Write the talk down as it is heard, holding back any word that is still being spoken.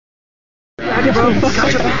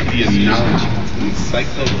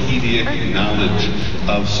encyclopedic knowledge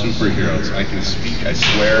of superheroes. I can speak, I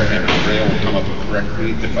swear, and Andrea will come up and correct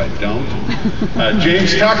me if I don't.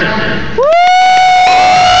 James Tucker.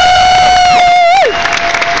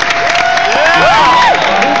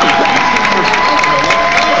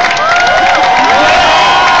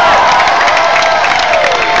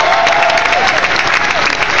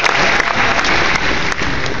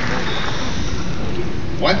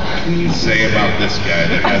 What can you say about this guy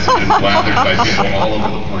that hasn't been blathered by people all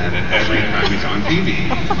over the planet every time he's on TV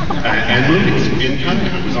and movies? In time,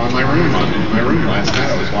 it was on my room. In my room last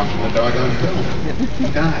night, I was watching the doggone film.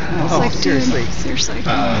 God. Oh, like, seriously. Seriously.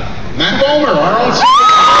 Matt Bomer, our own.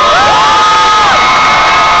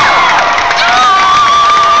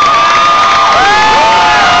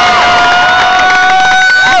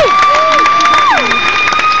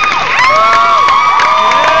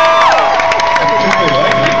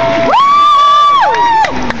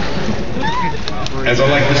 As I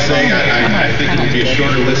like to say, I think it would be a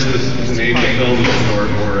shorter list of name of films or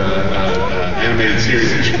animated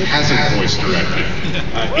series that she hasn't voice directed.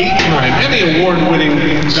 8-time Emmy Award-winning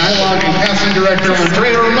dialogue and casting director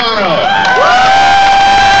Andrea Romano.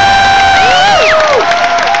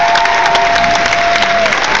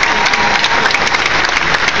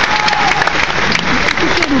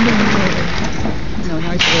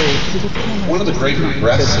 One of the great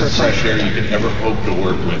breaths of fresh air you could ever hope to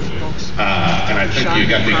work with. And I think you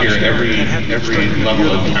got to hear every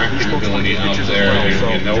level of acting ability out there.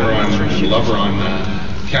 You know her on, you love her on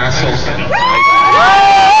Castle. Quinn.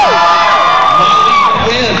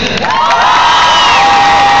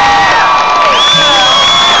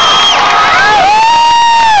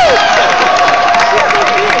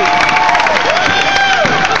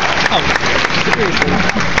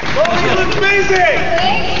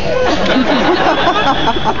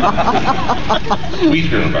 We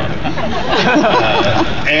hear about it.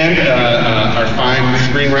 And our fine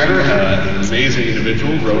screenwriter, an amazing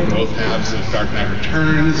individual, wrote both halves of Dark Knight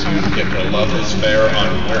Returns. You get to love his fare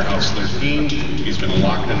on Warehouse 13. He's been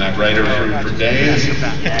locked in that writer room for days.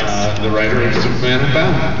 The writer of Superman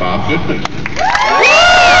Unbound, Bob Goodman.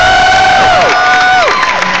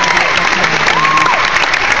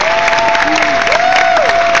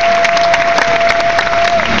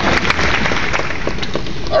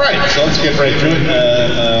 So let's get right to it.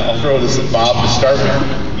 I'll throw this at Bob to start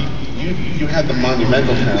with. You had the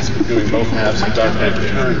monumental task of doing both halves of Dark Knight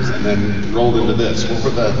Returns and then rolled into this. What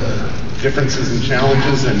were the differences and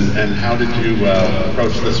challenges, and how did you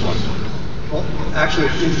approach this one? Well, actually,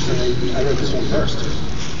 interestingly, I wrote this one first.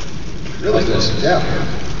 Really? Yeah.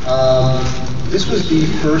 This was the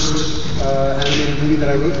first animated movie that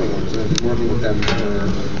I wrote for them. I've been working with them for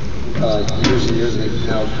years and years, and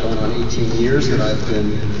now going on 18 years that I've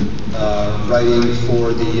been writing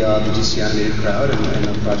for the DC animated crowd and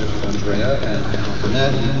on project with Andrea and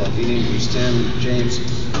Burnett and Baldini, Houston, James.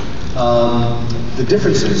 The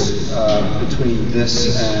differences between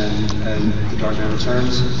this and The Dark Knight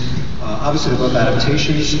Returns, obviously they're both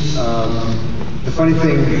adaptations. The funny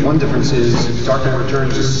thing, one difference is Dark Knight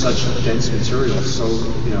Returns is such dense material, so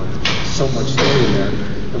so much story in there.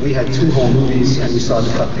 That we had 2 whole movies and we started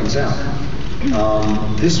to cut things out.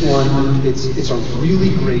 This one, it's a really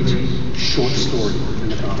great short story in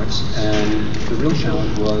the comics, and the real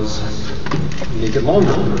challenge was make it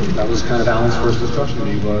longer. That was kind of Alan's first instruction to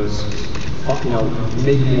me was,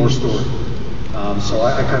 make more story. So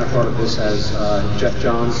I kind of thought of this as Jeff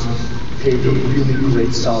Johns paved a really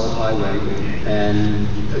great solid highway, and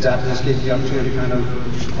adapting this gave the opportunity to kind of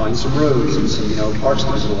find some roads and some parks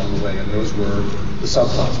to visit along the way, and those were the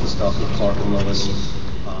subplots, the stuff with Clark and Lois,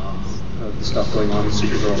 the stuff going on with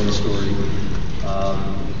Supergirl in the story.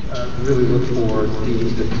 Really look for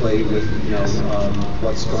themes that play with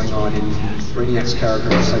what's going on in Brainiac's character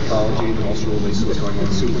and psychology, but also relates to what's going on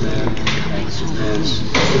with Superman and Superman's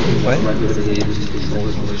regular behaviors to control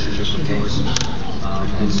his relationship with Lois.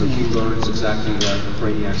 And so he learns exactly what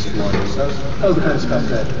Brainiac's flaw is. So that was the kind of stuff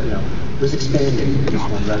that was expanding in this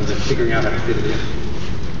one rather than figuring out how to fit it in.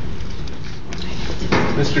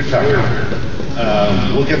 Mr. Tucker,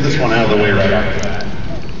 we'll get this one out of the way right off the bat.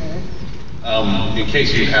 In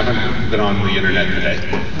case you haven't been on the internet today,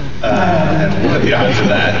 and what are the odds of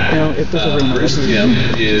that? Bruce Timm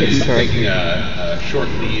is taking a short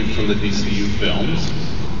leave from the DCU films.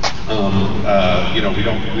 We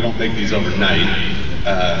don't make these overnight.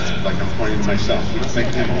 Like I'm pointing to myself, we don't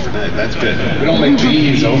make them overnight. That's good. We don't make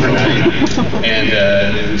these overnight.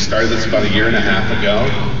 And we started this about 1.5 years ago.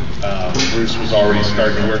 Bruce was already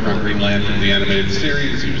starting to work on Green Lantern, the animated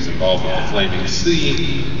series. He was involved with the Flaming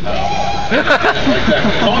Sea. Like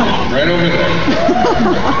that. Right over there.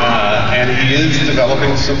 And he is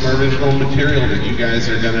developing some original material that you guys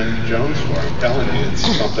are going to jones for. I'm telling you, it's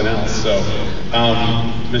something else. So,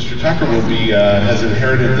 Mr. Tucker will be has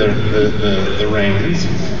inherited the reins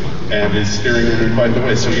and is steering them in quite the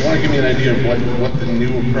way. So, you want to give me an idea of what the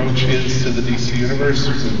new approach is to the DC universe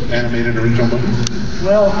with animated original movies?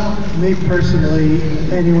 Well, me personally,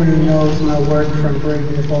 anyone who knows my work from Brave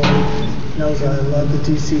and the Bold knows I love the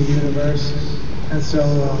DC universe, and so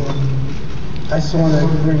I just want to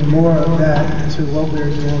bring more of that to what we're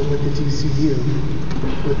doing with the DCU,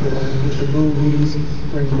 with the movies,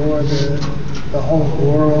 bring more of the whole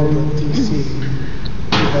world of DC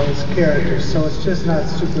to those characters. So it's just not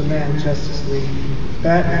Superman, Justice League,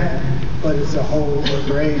 Batman, but it's a whole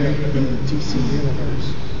array of the DC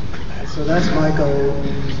universe. So that's my goal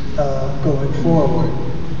going forward.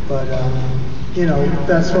 But you know,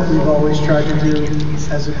 that's what we've always tried to do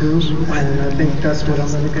as a group, and I think that's what I'm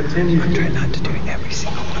going to continue to do. Try not to do every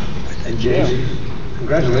single one. And James,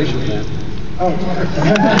 congratulations, man. Oh.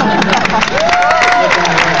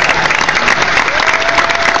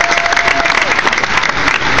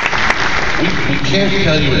 We can't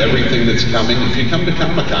tell you everything that's coming. If you come to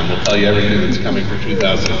Comic-Con, we'll tell you everything that's coming for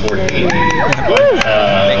 2014.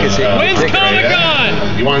 When's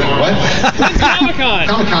Comic-Con? You want what? When's Comic-Con?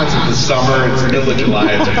 Comic-Con's in the summer. It's the middle of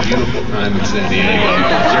July. It's a beautiful time in San Diego.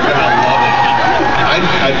 You're going to love it.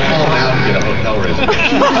 I'd call now to get a hotel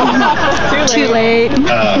reservation. Too late.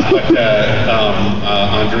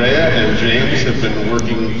 Andrea and James have been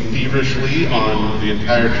working feverishly on the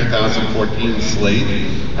entire 2014 slate,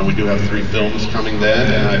 and we do have 3 films coming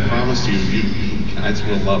then, and I promise you, you guys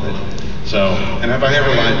will love it. So, and have I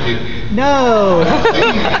ever lied to you? No.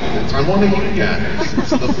 I'm one of you guys.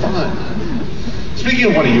 It's the fun. Speaking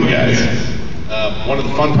of one of you guys, one of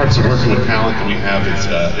the fun parts of working with talent that we have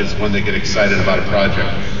is when they get excited about a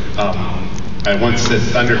project. I once said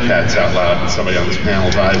Thundercats out loud, and somebody on this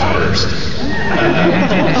panel's eyes burst.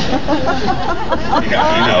 You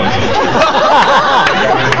know,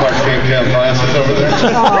 Clark Kent glasses over there.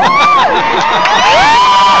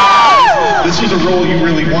 This was a role you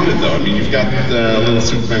really wanted, though. I mean, you've got the little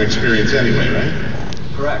Superman experience anyway, right?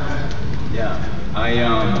 Correct. Yeah.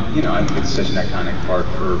 I think it's such an iconic part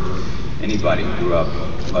for anybody who grew up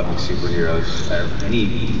loving superheroes, any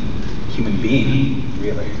human being,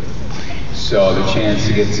 really. So the chance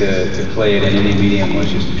to get to play it in any medium was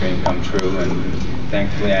just a dream come true, and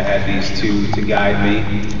thankfully I had these 2 to guide me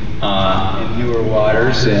in newer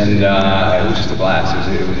waters, and it was just a blast.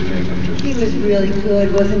 It was a dream come true. He was really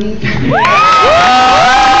good, wasn't he?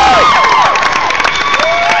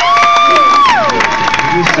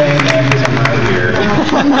 You're saying that because I'm right here.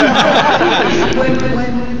 when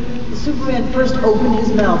Superman first opened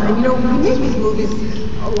his mouth, and you know, we made these movies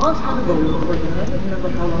a long time ago. We were working on it. I don't remember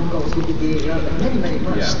how long ago. We did many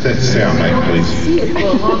months. Yeah. Stay on mic, please. See it for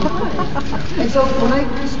a long time. And so when I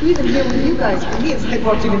squeeze in here with you guys, for me it's like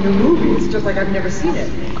watching a new movie. It's just like I've never seen it.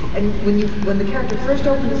 And when the character first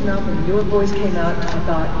opened his mouth and your voice came out, I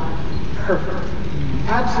thought, perfect,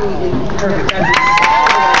 absolutely perfect. And I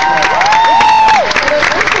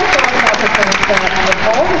also thought about the fact that of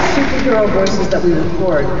all the superhero voices that we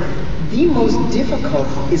record, the most difficult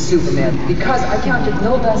is Superman, because I counted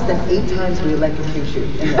no less than 8 times we electrocute you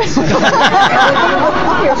in this. And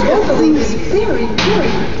what vocally is very,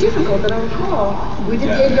 very difficult. And I recall, we did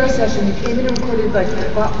the ADR session, you came in and recorded like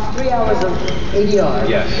about 3 hours of ADR.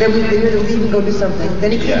 Yes. Then we had to leave and go do something.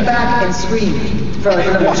 Then he came back and screamed for like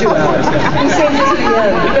another 2 hours. He sang it to the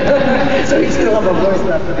end. So he still have a voice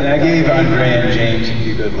left. And I gave Andrea and James a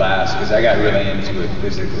few good laughs because I got really into it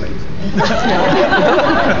physically.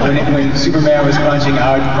 When Superman was punching,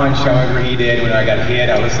 I would punch however he did. When I got hit,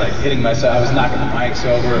 I was like hitting myself. I was knocking the mics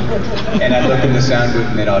over, and I looked in the sound booth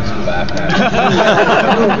and they'd all just laugh at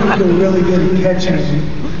me. You're really good at catching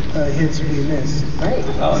hits we miss. Right.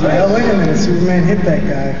 Oh, So, nice. wait a minute, Superman hit that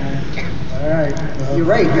guy. All right. Well, You're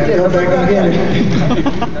right, you gotta did. go back and get it.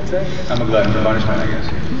 That's right. I'm a glutton for punishment, I guess.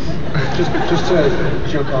 Just to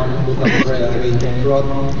jump on with Andrea, I mean, you brought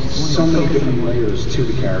so many different layers to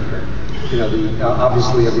the character. You know,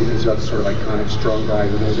 obviously everything's about the sort of iconic strong guy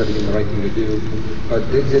who knows everything the right thing to do. But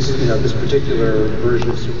this particular version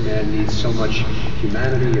of Superman needs so much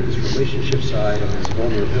humanity and his relationship side and his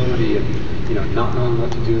vulnerability and, not knowing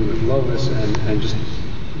what to do with Lois and just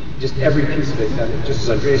every piece of it. Just as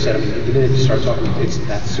Andrea said, I mean, the minute you start talking,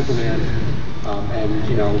 that's Superman. And,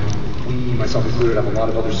 we, myself included, have a lot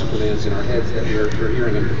of other Supermans in our heads that we're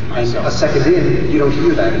hearing. And a second in, you don't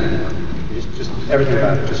hear that anymore. Just everything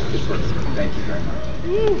about it, just works. Thank you very much.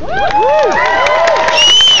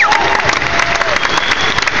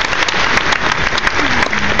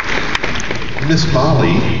 Miss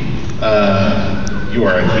Molly, You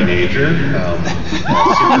are a teenager. Superman's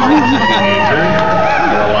a teenager.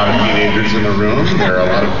 There are a lot of teenagers in the room. There are a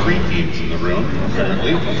lot of preteens in the room,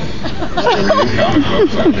 apparently. Comic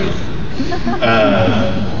books, I do.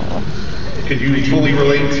 Could you fully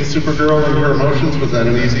relate to Supergirl and her emotions? Was that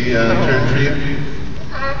an easy turn for you?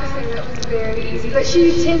 I have to say that was very easy, but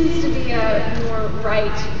she tends to be more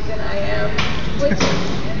right than I am, which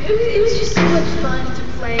it was just so much fun to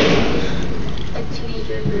play a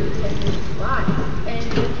teenager who can fly and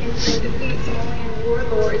who can defeat Somalian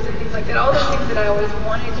warlords and things like that. All those things that I always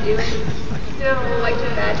wanted to do and still like to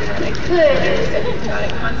imagine that I could. I just think about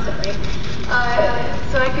it constantly.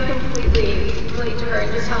 So I could completely relate to her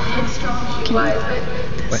and just how headstrong she was, but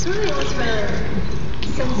it's really was her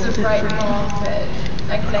sense of right and wrong that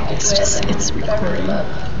I connected with and that I really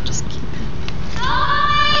loved. Just keep it.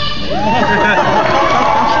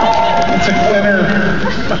 It's a winner.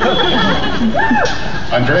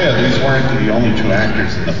 Andrea, these weren't the only two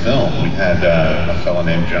actors in the film. We had a fellow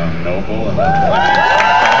named John Noble and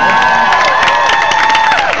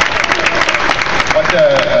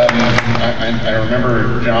I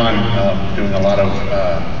remember John doing a lot of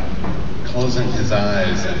closing his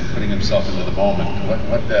eyes and putting himself into the moment. What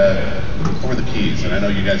were the keys? And I know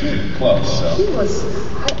you guys were close. So. He was,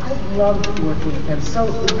 I loved working with him. So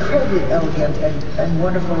incredibly elegant and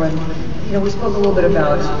wonderful. And, you know, we spoke a little bit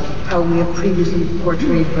about how we have previously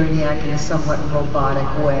portrayed Brainiac in a somewhat robotic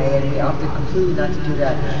way, and we opted completely not to do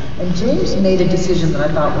that. And James made a decision that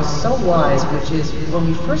I thought was so wise, which is when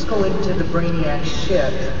we first go into the Brainiac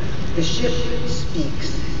ship, the ship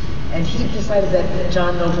speaks. And he decided that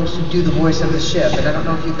John Noble should do the voice of the ship, and I don't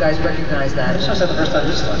know if you guys recognize that. It's not the first time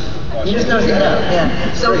this time. You just noticed it now,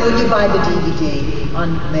 yeah. So when you buy the DVD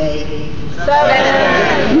on May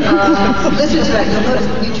 7th, listen to that, you'll notice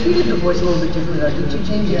you treated the voice a little bit differently, didn't you,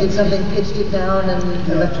 James? You did something, pitched it down and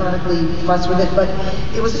electronically fussed with it, but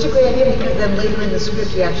it was such a great idea because then later in the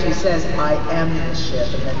script he actually says, I am the ship,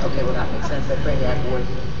 and then, okay, well that makes sense, that Brainiac would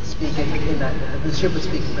speak in that, the ship would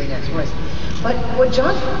speak in Brainiac's voice. But what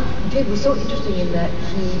John did was so interesting in that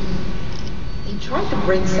he tried to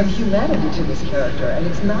bring some humanity to this character, and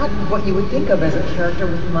it's not what you would think of as a character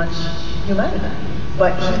with much humanity.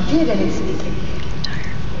 But he did, and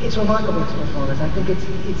it's remarkable his performance. I think it's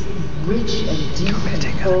rich and deep and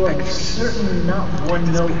full, and certainly not one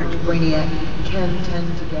note which Brainiac can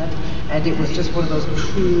tend to get. And it was just one of those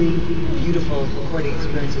truly beautiful recording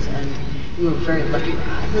experiences, and we were very lucky.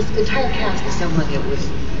 This entire cast assembling it was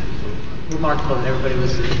remarkable that everybody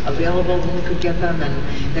was available when we could get them, and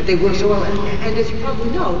that they worked so well. And as you probably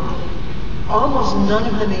know, almost none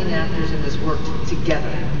of the main actors in this worked together.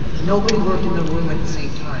 Nobody worked in the room at the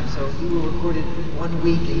same time. So you were recorded 1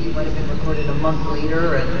 week, and you might have been recorded a month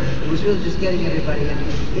later, and it was really just getting everybody. And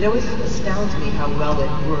it always astounds me how well it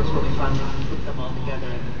works when we finally put them all together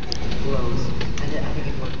and it flows. And I think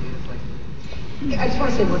it worked beautifully. I just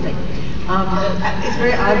want to say one thing. It's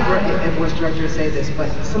very odd for a voice director to say this, but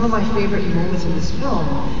some of my favorite moments in this film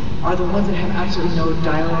are the ones that have absolutely no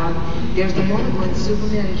dialogue. There's the moment when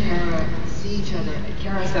Superman and Kara see each other, and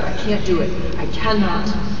Kara said, I can't do it. I cannot.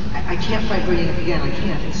 I can't fight Brainiac again. I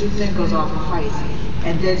can't. And Superman goes off and fights.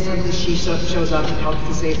 And then suddenly she shows up and helps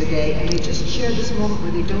to save the day. And they just share this moment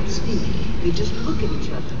where they don't speak. They just look at each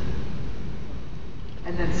other.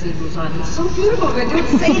 And then the scene moves on. It's so beautiful. They don't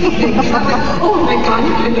say anything. It's not like, oh my God,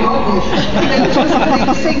 you can help me. And then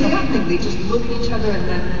they say nothing. They just look at each other, and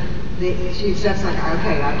then she accepts, like,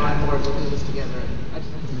 okay, I'm on board. We'll do this together. I just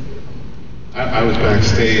think it's beautiful. I was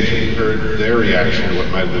backstage and heard their reaction to what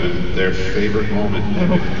might have been their favorite moment.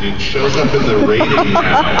 And it shows up in the rating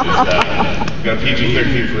now. It's got a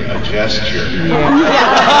PG-13 for a gesture.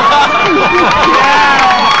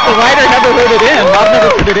 The writer never wrote it in. Bob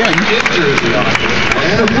never put it in. Gesture is the audience,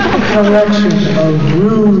 man. Correction, a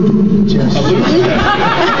rude gesture.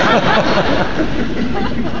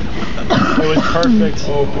 It was perfect.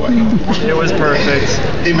 Oh boy. It was perfect.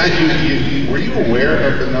 Hey Matt, were you aware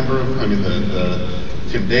of the number of, I mean, the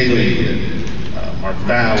Tim Daly and Mark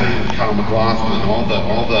Valley and Kyle MacLachlan, all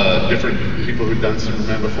the different people who'd done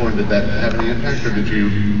Superman before, and did that have any impact, or did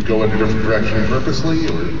you go in a different direction purposely,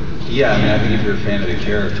 or? Yeah, I mean, I think if you're a fan of the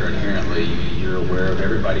character, inherently, you're aware of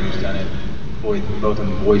everybody who's done it, both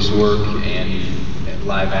in voice work and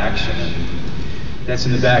live action. And that's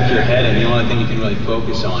in the back of your head, and the only thing you can really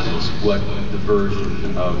focus on is what the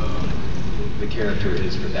version of the character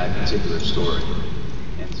is for that particular story.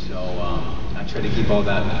 And so I try to keep all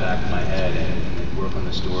that in the back of my head and work on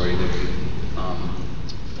the story that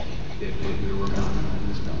we were working on in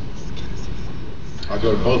this film. I'll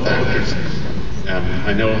go to both actors.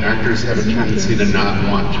 I know actors have a tendency to not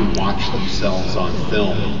want to watch themselves on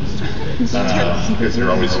film because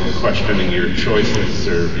they're always questioning your choices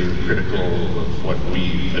or being critical of what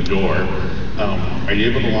we adore. Are you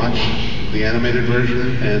able to watch the animated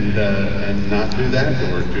version and not do that,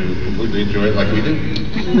 or to completely enjoy it like we do?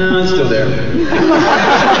 No, it's still there.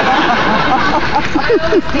 I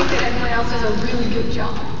always think that everyone else does a really good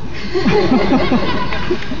job.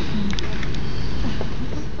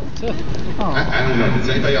 I don't know. Does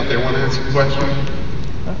anybody out there want to ask a question?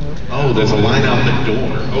 Oh, there's a line out the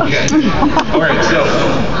door. Okay. All right, so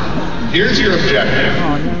here's your objective.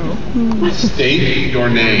 State your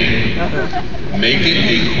name. Make it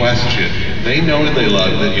a question. They know that you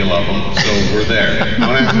love them, so we're there.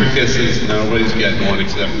 Don't ask for kisses. Nobody's getting one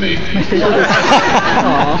except me.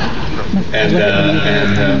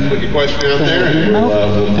 And put your question out there, and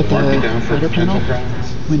we'll mark it down for potential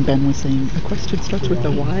prizes. When Ben was saying the question starts with a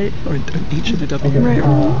Y or an H and a W.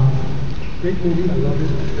 Great movie, I love it.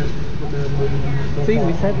 See,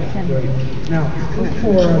 we said we can. Now, for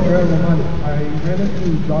Forever Money, I read it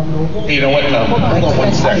through John Noble. Hey, you know what? Hold on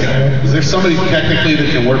 1 second. Is there somebody technically that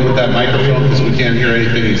can work with that microphone because we can't hear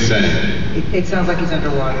anything he's saying? It sounds like he's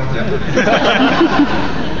underwater.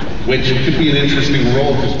 Which could be an interesting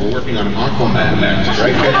role because we're working on Aquaman next,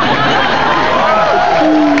 right?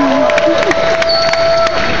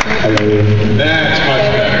 That's much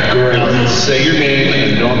better. Great. Now, say your name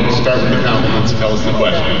and don't start with the compliments. Tell us the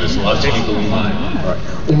question. There's lots of people in line. All right.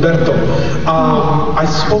 Umberto, I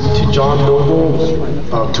spoke to John Noble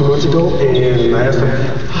 2 months ago, and I asked him,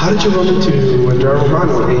 how did you run into Andrea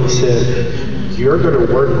Romano? And he said, I'm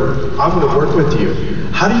going to work with you.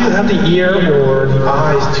 How do you have the ear or the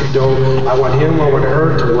eyes to know, I want him, I want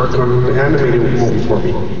her to work on an animated movie for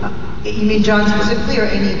me? You mean John specifically or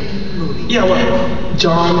any movie? Yeah, well,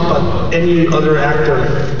 John, but any other actor.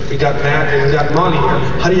 We got Matt and we got Monty here.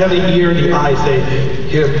 How do you have the ear and the eye say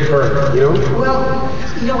him, her, you know?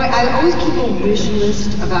 Well, I always keep a wish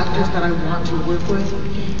list of actors that I want to work with,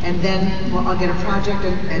 and then I'll get a project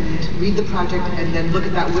and read the project and then look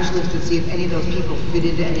at that wish list and see if any of those people fit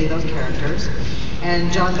into any of those characters.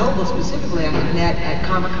 And John Noble specifically, I had met at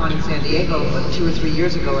Comic-Con in San Diego 2 or 3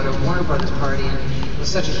 years ago at a Warner Brothers party, and was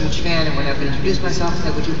such a huge fan. And when I introduced myself, I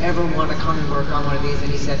said, "Would you ever want to come and work on one of these?"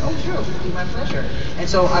 And he said, "Oh, sure, it would be my pleasure." And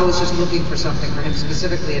so I was just looking for something for him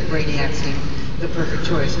specifically, and Brainiac seemed the perfect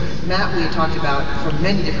choice. Matt, we had talked about for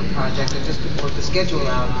many different projects, and just couldn't work the schedule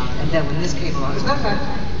out. And then when this came along, as a matter of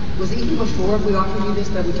fact, was it even before we offered you this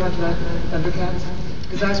that we talked about Thundercats?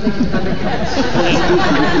 Because I was making Thundercats.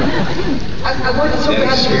 I wanted so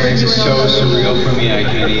That bad to bring experience you is in so on surreal for me, I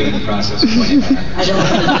can't even process it. I don't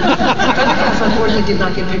Thundercats unfortunately did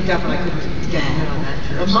not get picked up, and I couldn't get a hit on that.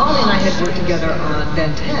 But Molly and I had worked together on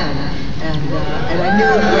Ben 10, and I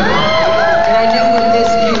knew when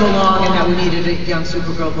this came along and that we needed a young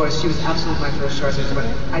Supergirl voice, she was absolutely my first choice. I said,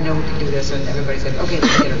 I know who can do this, and everybody said, okay,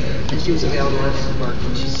 let's get her. And she was available and it worked.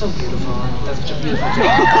 And she's so beautiful and does such a beautiful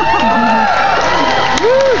job.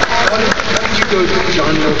 How did you go to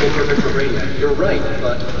John Noble for Brainiac? You're right,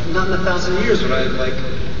 but not in 1,000 years would I have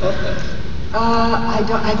thought that.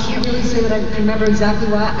 I can't really say that I can remember exactly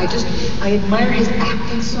why. I admire his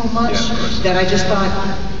acting so much that I just thought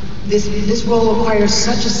this role requires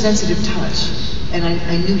such a sensitive touch. And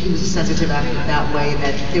I knew he was a sensitive actor that way,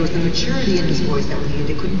 that there was the maturity in his voice that we needed.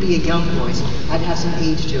 It couldn't be a young voice. I'd have some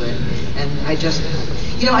age to it. And I just,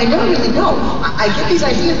 I never really know. I get these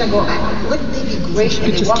ideas and I go, wouldn't they be great?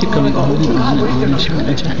 And they walk around and go, oh God, what if they're not good?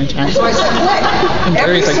 And so I said, what? And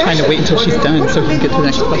Barry's like trying to wait until she's done so he can get to the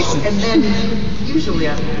next question. And then, usually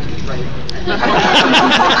I'm right.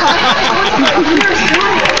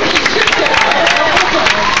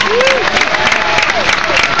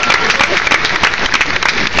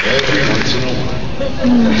 Every once in a while.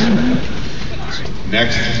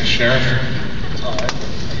 Next, Sheriff.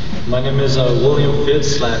 My name is William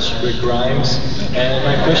Fitz / Rick Grimes, and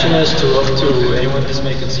my question is to anyone this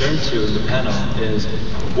may concern to in the panel is,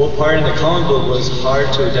 what part in the comic book was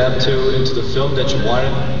hard to adapt to into the film that you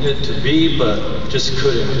wanted it to be, but just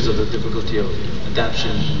couldn't because of the difficulty of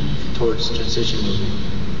adaptation towards transition movie?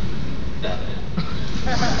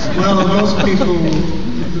 Well, most people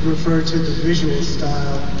refer to the visual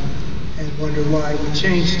style and wonder why we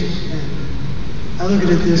changed it. And I look at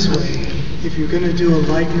it this way. If you're going to do a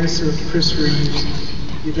likeness of Chris Reeves,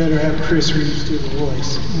 you better have Chris Reeves do the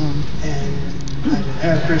voice. And I didn't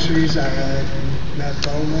have Chris Reeves, I had Matt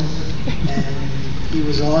Bomer, and he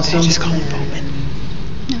was awesome. They just call him Bowman.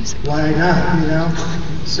 Why not,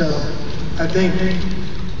 So I think,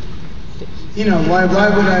 why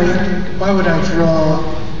would I draw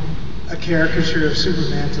a caricature of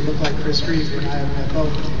Superman to look like Chris Reeve when I have that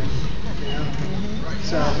boat. You know?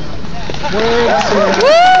 So, that's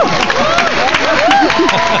it.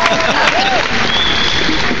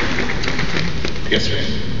 Yes, sir.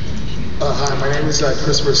 Hi, my name is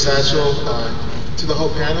Christopher Satchel. To the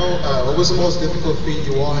whole panel, what was the most difficult feat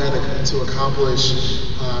you all had to accomplish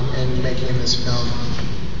in making this film?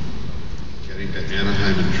 Getting to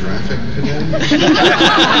Anaheim in traffic today?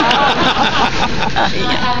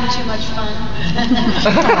 Not having too much fun.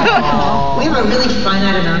 We have a really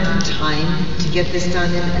finite amount of time to get this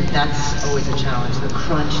done in, and that's always a challenge. The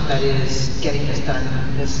crunch that is getting this done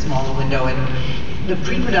in this small window. And the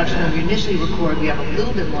pre-production, when we initially record, we have a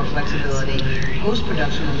little bit more flexibility.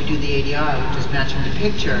 Post-production, when we do the ADR, which is matching the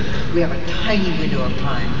picture, we have a tiny window of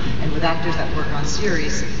time. And with actors that work on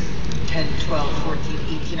series, 10, 12, 14,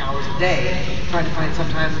 18 hours a day, trying to find some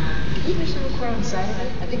time. Did we initially record on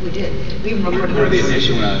Saturday? I think we did. We even recorded Or the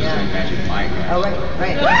initial when I was doing Magic Mike. Oh,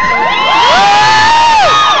 right.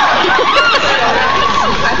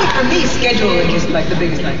 I think for me, scheduling is like the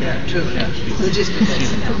biggest nightmare, truly. Logistics.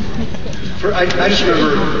 I just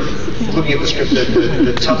remember looking at the script that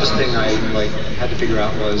the toughest thing I had to figure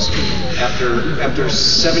out was after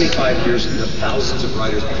 75 years and the thousands of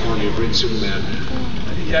writers before me have written Superman.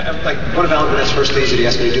 Yeah, like one of Alan Burnett's first things that he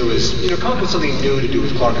asked me to do is, come up with something new to do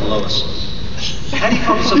with Clark and Lois. How do you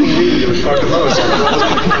come up with something new to do with Clark and Lois?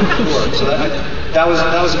 So that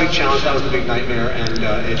was a big challenge. That was the big nightmare. And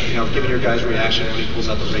given your guys' reaction when he pulls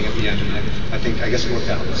out the ring at the end, and I guess it worked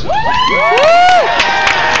out. So.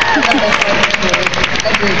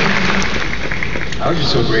 I was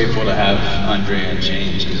just so grateful to have Andrea and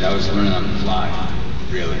James because I was learning on the fly,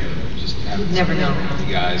 really. Just having never know the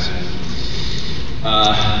guys,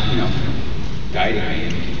 guiding me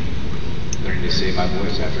and learning to save my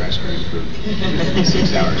voice after I screamed for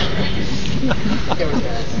 6 hours straight.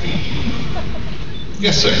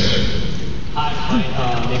 Yes, sir. Hi,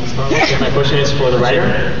 my name is Carlos, and my question is for the writer.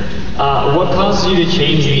 What caused you to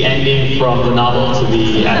change the ending from the novel to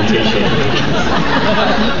the adaptation?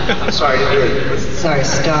 Sorry, I didn't hear it. Sorry,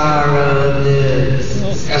 Starro lives.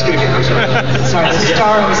 Ask it again, I'm sorry. Sorry, the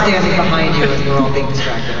Starro was standing behind you and we're all being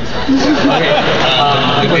distracted. I'm sorry.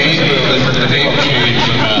 The name change,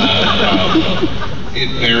 it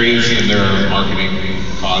varies, and there are marketing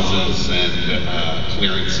causes and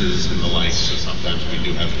clearances and the like, so sometimes we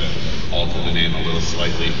do have to alter the name a little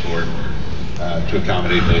slightly to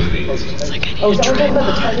accommodate those needs. Oh, is that what about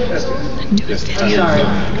the title? Yes. Sorry.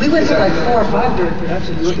 We went to like 4 or 5 during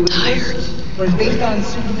production. It was based on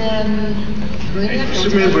Superman Brainiac?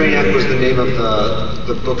 Superman Brainiac was the name of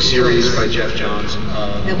the book series by Jeff Johns.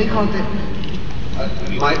 And we called it...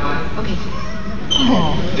 Okay.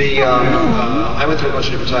 I went through a bunch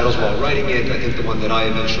of different titles while writing it. I think the one that I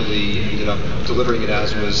eventually ended up delivering it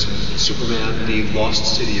as was Superman, the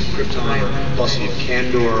Lost City of Krypton, or Lost City of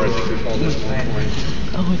Kandor, I think we called it at one point.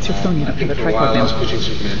 Oh, it's your phone. You I don't have think a for a while I was pushing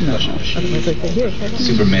Superman Flesh and Machine.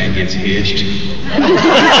 Superman gets hitched.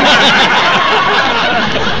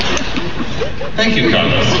 Thank you,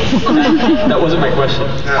 Carlos. That wasn't my question.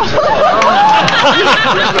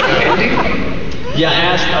 Yeah, I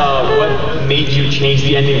asked what made you change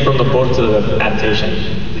the ending from the book to the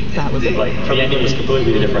adaptation. That was like the ending was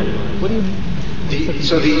completely different. What do you mean?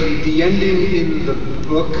 The ending in the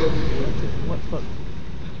book. What book?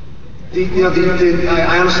 I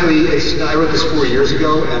honestly, I wrote this 4 years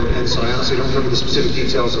ago, and so I honestly don't remember the specific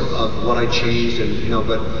details of what I changed,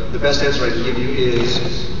 but the best answer I can give you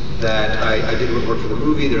is that I did work for the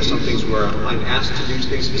movie. There are some things where I'm asked to do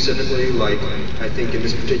things specifically, like I think in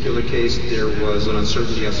this particular case there was an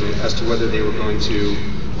uncertainty as to whether they were going to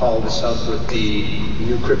follow this up with the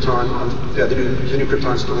new Krypton, the new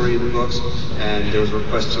Krypton story in the books, and there was a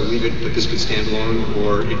request to leave it, that this could stand alone,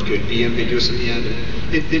 or it could be ambiguous at the end.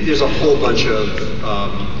 There's a whole bunch of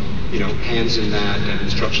hands in that and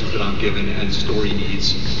instructions that I'm given and story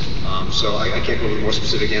needs. So I can't go with a more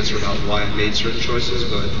specific answer about why I made certain choices,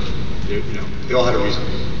 but they all had a reason.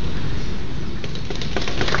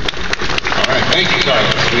 All right, thank you,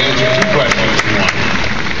 Carlos. We answered 2 questions in one.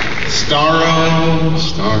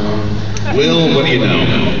 Starro. Will, what do you know?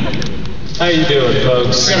 How you doing,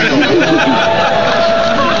 folks?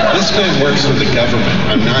 This man works for the government.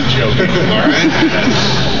 I'm not joking, all right?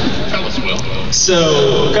 Tell us, Will.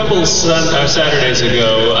 So, a couple of Saturdays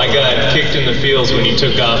ago, I got kicked in the fields when you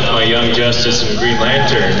took off my Young Justice and Green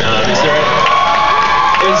Lantern.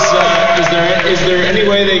 Is there any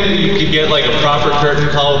way that you could get like a proper curtain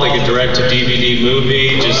call, like a direct-to-DVD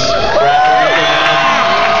movie, just wrap everything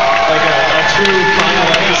up, like a true final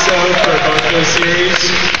episode for both those series?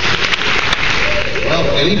 Well,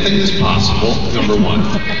 anything is possible, number one.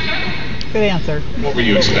 Good answer. What were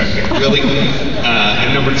you expecting? Really?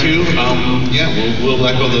 And number two, yeah, we'll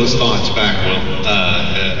echo those thoughts back.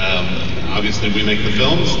 Obviously, we make the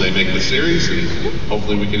films, they make the series, and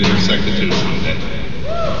hopefully we can intersect the two someday.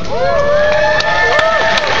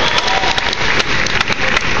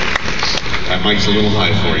 That mic's a little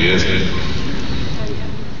high for you, isn't it?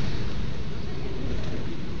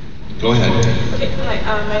 Go ahead. Okay, hi,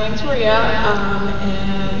 my name's Maria,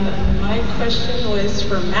 and my question was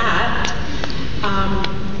for Matt.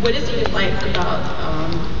 What is it like about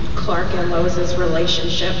Clark and Lois's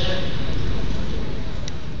relationship?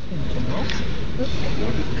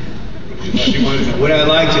 What I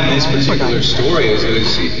liked in this particular story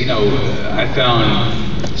is, you know, I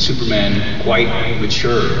found Superman quite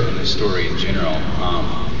mature in the story in general.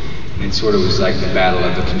 And it sort of was like the battle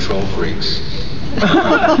of the control freaks.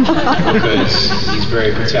 Because he's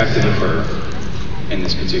very protective of her in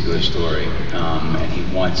this particular story. And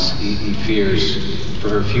he fears for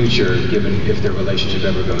her future, given if their relationship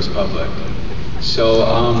ever goes public. So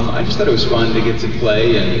I just thought it was fun to get to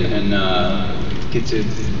play and get to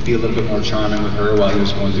be a little bit more charming with her while he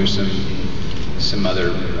was going through some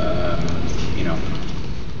other, you know,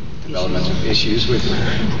 developmental issues with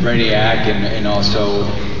Brainiac and also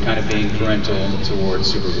kind of being parental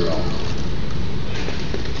towards Supergirl.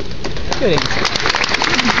 Good answer.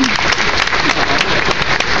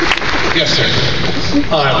 Yes, sir.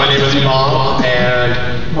 Hi, my name is Bob, and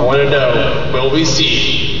I want to know, will we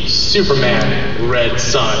see Superman Red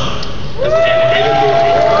Sun as an animated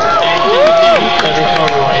movie? And Frederick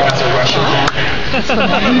Conroy as a Russian Batman?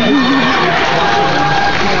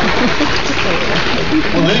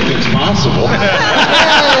 Well, anything's possible.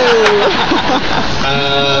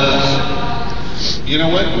 You know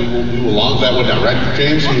what? We will log that one down, right,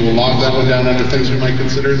 James? We will log that one down under things we might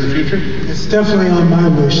consider in the future? It's definitely on my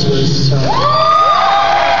wish list, so.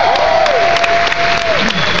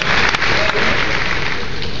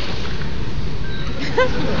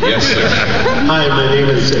 Yes, sir. Hi, my name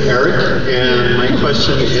is Eric, and my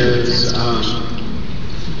question is,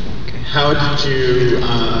 how did you,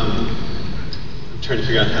 I'm trying to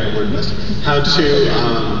figure out how to word this, how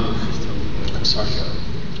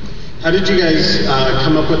did you guys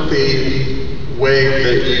come up with the way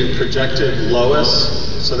that you projected Lois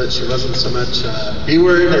so that she wasn't so much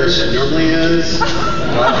B-word as she normally is?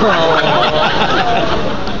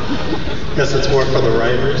 Guess it's more for the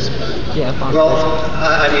writers. Yeah. Well,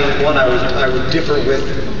 I mean, one, I would differ with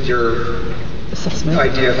your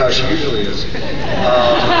idea of how she usually is.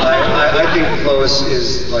 I think Lois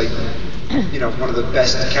is like, you know, one of the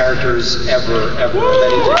best characters ever of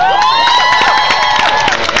anything.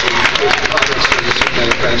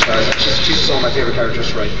 The franchise. She's still my favorite character,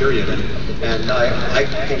 right? Period. And I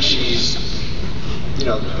think she's, you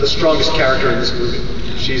know, the strongest character in this movie.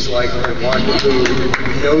 She's like the one who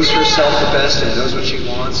knows herself the best and knows what she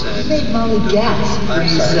wants. And You made Molly gasp when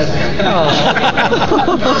you said that. That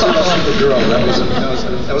was about the girl. That was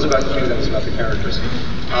about you. That was about the characters.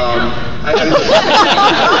 I mean,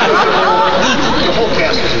 the whole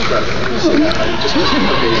cast was incredible. Just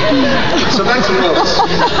amazing. So back to Lois.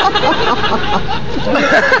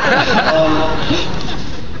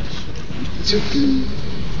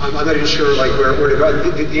 I'm not even sure like where to go.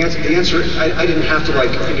 The answer. I didn't have to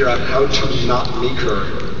like figure out how to not make her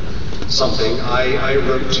something. I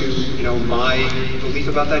wrote to, you know, my belief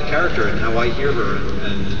about that character and how I hear her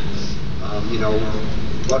and you know,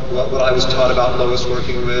 what I was taught about Lois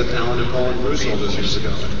working with Alan and Paul and Bruce all those years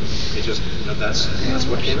ago. It just, you know, that's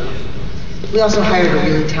what came out. We also hired a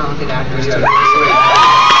really talented actress to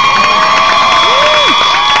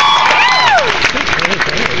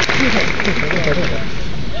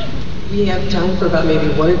We have time for about maybe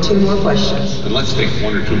one or two more questions. And let's take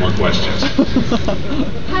one or two more questions.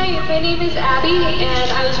 Hi, my name is Abby,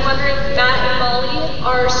 and I was wondering, Matt and Molly,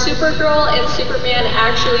 are Supergirl and Superman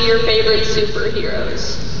actually your favorite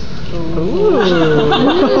superheroes?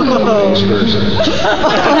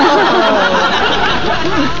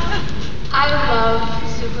 I love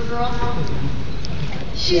Supergirl.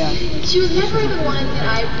 She was never the one that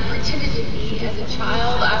I pretended to be as a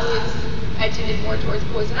child. I tended more towards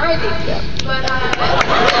Poison Ivy. But I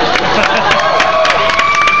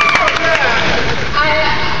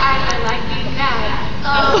like being bad.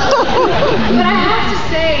 But I have to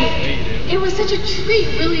say, it was such a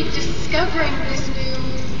treat really discovering this new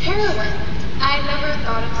heroine. I never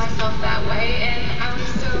thought of myself that way, and I was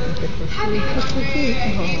so happy that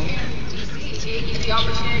you gave me the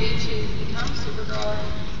opportunity to become Supergirl.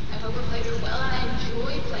 I hope I played her well, and I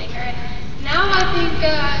enjoyed playing her. And now I think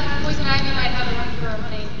Poison Ivy might have a run for her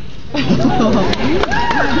money.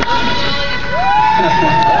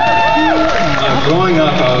 growing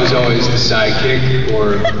up, I was always the sidekick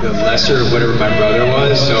or the lesser of whatever my brother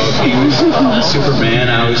was. So if he was Superman,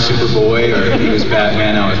 I was Superboy, or if he was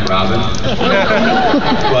Batman, I was Robin.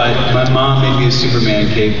 But my mom made me a Superman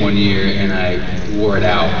cape one year, and I wore it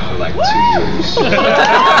out for like 2 years.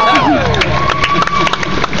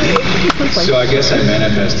 So I guess I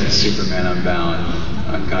manifested Superman Unbound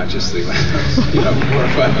unconsciously when I was, 4 or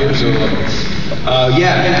 5 years old.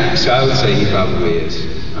 Yeah, so I would say he probably is.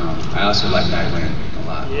 I also like Nightwing a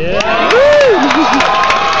lot.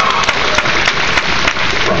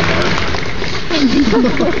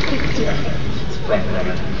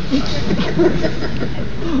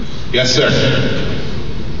 Yes, sir.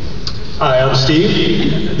 Hi, I'm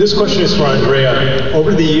Steve. This question is for Andrea.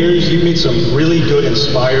 Over the years, you made some really good,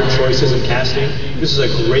 inspired choices in casting. This is a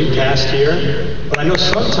great cast here, but I know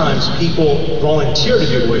sometimes people volunteer to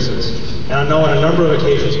do voices. And I know on a number of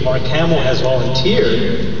occasions, Mark Hamill has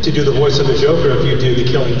volunteered to do the voice of the Joker if you do The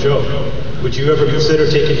Killing Joke. Would you ever consider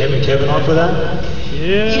taking him and Kevin on for that?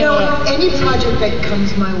 Yeah. Any project that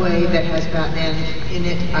comes my way that has Batman in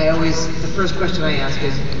it, the first question I ask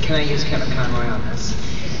is, can I use Kevin Conroy on this?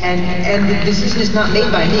 And the decision is not made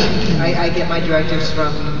by me. I get my directives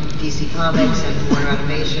from DC Comics and Warner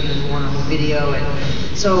Animation and Warner Home Video,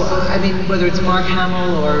 and so I mean, whether it's Mark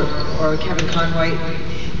Hamill or Kevin Conroy,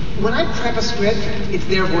 when I prep a script, it's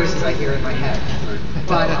their voices I hear in my head.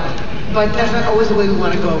 But that's not always the way we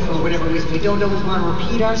want to go for whatever reason. We don't always want to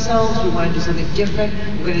repeat ourselves. We want to do something different.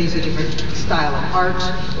 We're going to use a different style of art.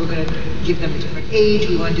 We're going to give them a different age.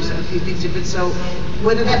 We want to do a few things different. So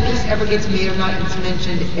whether that piece ever gets made or not, it's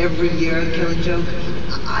mentioned every year, The Killing Joke.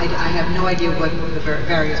 I have no idea what the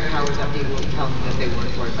various powers that be will tell me that they work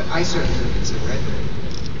for it, but I certainly would consider it.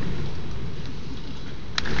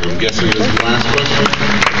 I'm guessing this is the last question.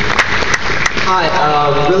 Hi,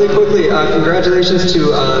 really quickly, congratulations to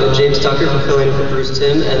James Tucker for filling in for Bruce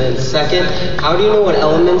Timm. And then second, how do you know what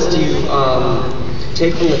elements do you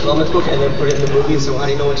take from the comic book and then put it in the movie? So how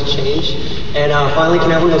do you know what to change? And finally, can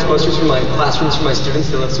I have one of those posters for my classrooms for my students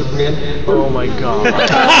that love Superman? Oh my God.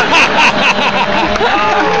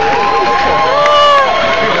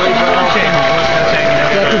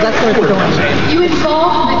 You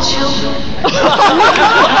involve the children.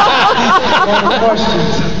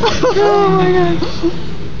 Questions. Oh my God.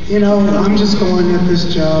 I'm just going at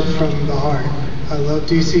this job from the heart. I love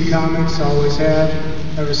DC Comics, I always have,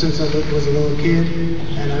 ever since I was a little kid,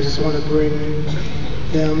 and I just want to bring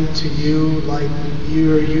them to you like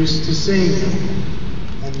you're used to seeing them.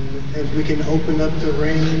 And if we can open up the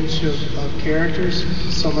range of characters,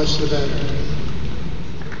 so much the better.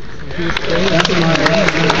 That's my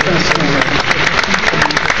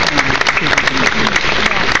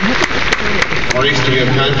Maurice, do we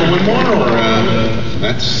have time for one more, or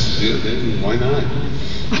why not?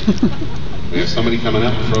 We have somebody coming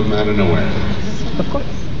up from out of nowhere. Of course.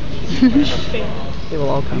 They will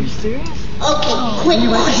all come. Are you serious? Okay, quick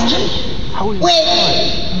question.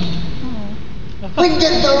 When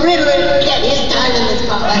does the Riddler get his time in the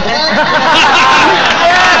spotlight?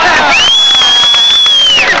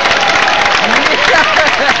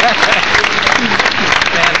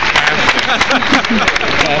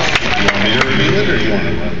 You want me to reveal it, or you want to?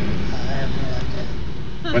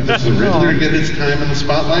 When does the Riddler get his time in the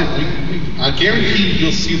spotlight? I guarantee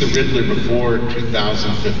you'll see the Riddler before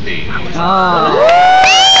 2015.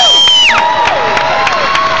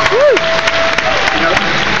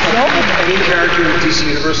 Any character in the DC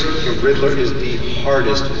Universe, the Riddler is the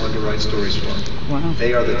hardest one to write stories for. Wow.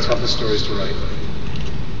 They are the toughest stories to write.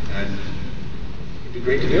 And it'd be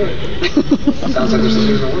great to do it. Sounds like there's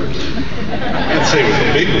no words. I'd say it was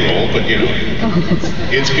a big role, but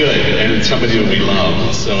it's good, and it's somebody that we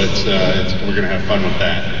love, so we're going to have fun with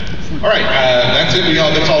that. All right, that's it.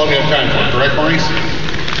 That's all we have time for, correct, Maurice?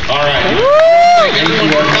 All right. Thank you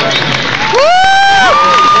for coming.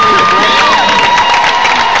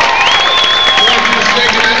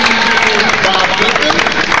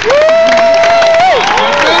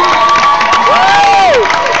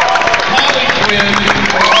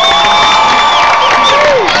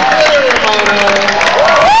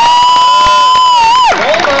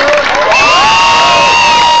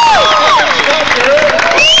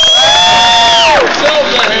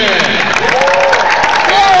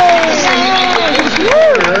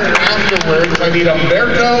 I need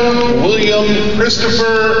Umberto, William,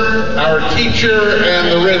 Christopher, our teacher, and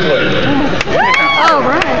the Riddler. All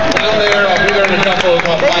right. Down there, I'll be there in a couple of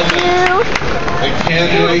months. Thank you. They can't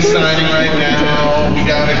do any signing right now. We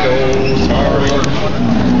gotta go. Sorry.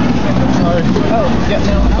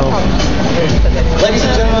 Ladies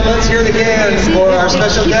and gentlemen, let's hear it again for our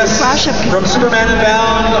special guests from Superman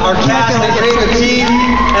Unbound, our cast and creative team,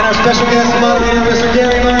 and our special guest moderator, Mr.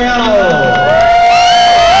 Gary Mariano.